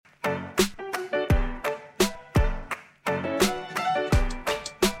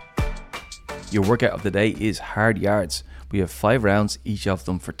Your workout of the day is hard yards. We have 5 rounds, each of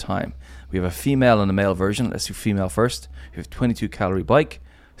them for time. We have a female and a male version. Let's do female first. We have 22 calorie bike,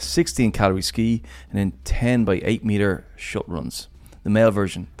 16 calorie ski, and then 10 by 8 meter shuttle runs. The male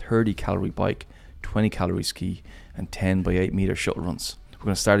version, 30 calorie bike, 20 calorie ski, and 10 by 8 meter shuttle runs. We're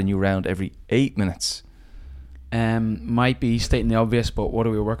going to start a new round every 8 minutes. Might be stating the obvious, but what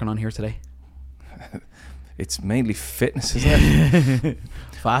are we working on here today? It's mainly fitness, isn't it?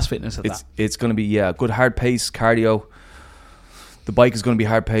 Fast fitness at that. It's going to be good hard pace cardio. The bike is going to be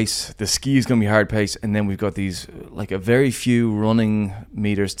hard pace. The ski is going to be hard pace, and then we've got these like a very few running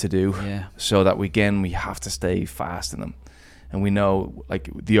meters to do. Yeah. So that we have to stay fast in them, and we know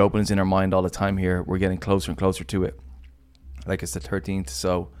like the open is in our mind all the time. Here we're getting closer and closer to it. Like it's the 13th.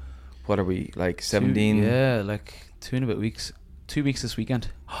 So what are we, like 17? Like 2 and a bit weeks. 2 weeks this weekend.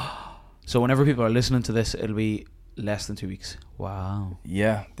 So whenever people are listening to this, it'll be less than 2 weeks. Wow.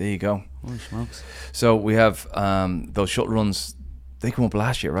 Yeah, there you go. Holy smokes. So we have those shuttle runs. They come up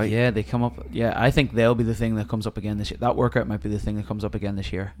last year, right? Yeah, they come up. Yeah, I think they'll be the thing that comes up again this year. That workout might be the thing that comes up again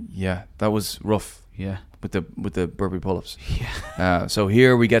this year. Yeah, that was rough. Yeah. With the burpee pull-ups. Yeah. So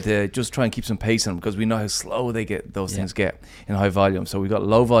here we get to just try and keep some pace in them because we know how slow those things get in high volume. So we got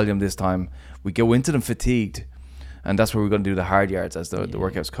low volume this time. We go into them fatigued, and that's where we're going to do the hard yards, as the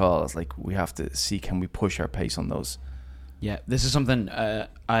workout's called. It's like we have to see, can we push our pace on those? Yeah, this is something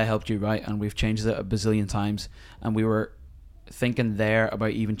I helped you write, and we've changed it a bazillion times, and we were thinking there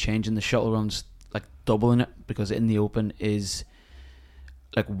about even changing the shuttle runs, like doubling it, because in the open is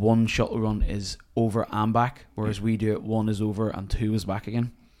like 1 shuttle run is over and back, whereas we do it 1 is over and 2 is back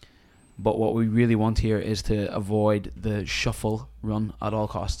again. But what we really want here is to avoid the shuffle run at all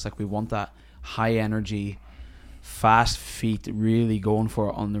costs. Like we want that high energy, fast feet really going for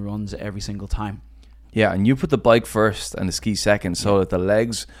it on the runs every single time. Yeah, and you put the bike first and the ski second, so that the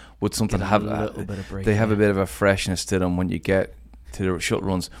legs would something have a little bit of break. They have a bit of a freshness to them when you get to the shuttle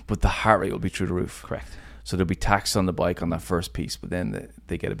runs, but the heart rate will be through the roof. Correct. So there'll be tax on the bike on that first piece, but then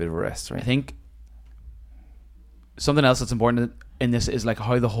they get a bit of a rest, right? I think something else that's important in this is like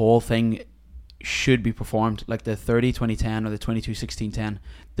how the whole thing should be performed. Like the 30-20-10 or the 22-16-10.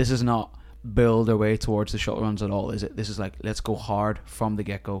 This is not build our way towards the shuttle runs at all, is it? This is like, let's go hard from the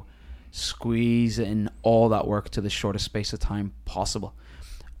get-go. Squeeze in all that work to the shortest space of time possible.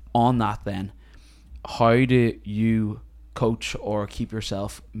 On that then, how do you coach or keep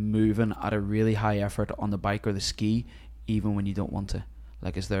yourself moving at a really high effort on the bike or the ski even when you don't want to?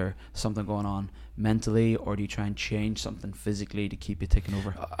 Like, is there something going on mentally, or do you try and change something physically to keep you ticking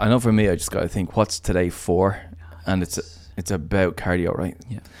over? I know for me, I just got to think, what's today for? And it's about cardio, right?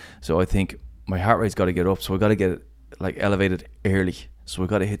 Yeah. So I think my heart rate's got to get up, so I got to get it like elevated early. So we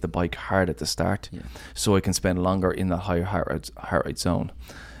got to hit the bike hard at the start, so I can spend longer in that higher heart rate zone.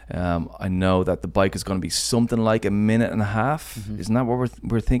 I know that the bike is going to be something like 1.5 minutes. Isn't that what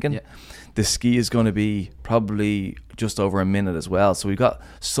we're thinking? Yeah. The ski is going to be probably just over 1 minute as well. So we've got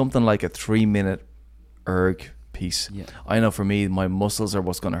something like a 3-minute erg piece. Yeah. I know for me, my muscles are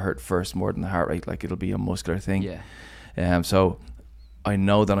what's going to hurt first more than the heart rate. Like it'll be a muscular thing. Yeah. So I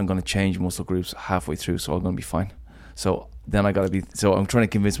know that I'm going to change muscle groups halfway through, so I'm going to be fine. So then I got to be. So I'm trying to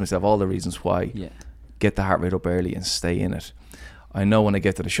convince myself all the reasons why. Yeah. Get the heart rate up early and stay in it. I know when I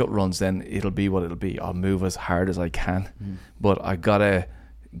get to the shuttle runs, then it'll be what it'll be. I'll move as hard as I can, but I gotta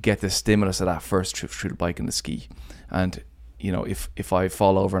get the stimulus of that first trip through the bike and the ski. And you know, if I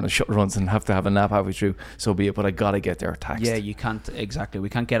fall over on the shuttle runs and have to have a nap halfway through, so be it. But I gotta get there taxed. Yeah, you can't exactly. We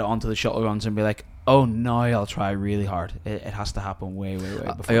can't get onto the shuttle runs and be like, oh no, I'll try really hard. It has to happen way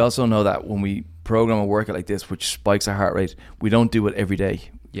before. I also know that when we program a workout like this, which spikes our heart rate, we don't do it every day.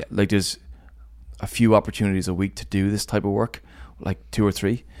 Yeah, like there's a few opportunities a week to do this type of work. Like 2 or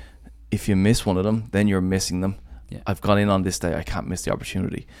 3. If you miss one of them, then you're missing them. Yeah. I've gone in on this day, I can't miss the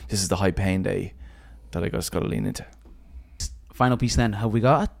opportunity. This is the high pain day that I just got to lean into. Final piece then, have we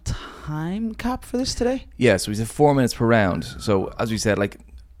got a time cap for this today? Yeah, so we said 4 minutes per round. So as we said, like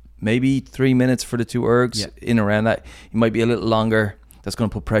maybe 3 minutes for the 2 ergs, in around that. It might be a little longer. That's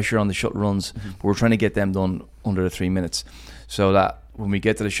going to put pressure on the shuttle runs, but we're trying to get them done under the 3 minutes, so that when we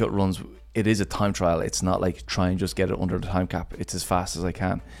get to the shuttle runs, it is a time trial. It's not like try and just get it under the time cap. It's as fast as I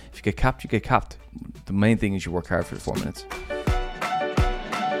can. If you get capped, you get capped. The main thing is you work hard for the 4 minutes.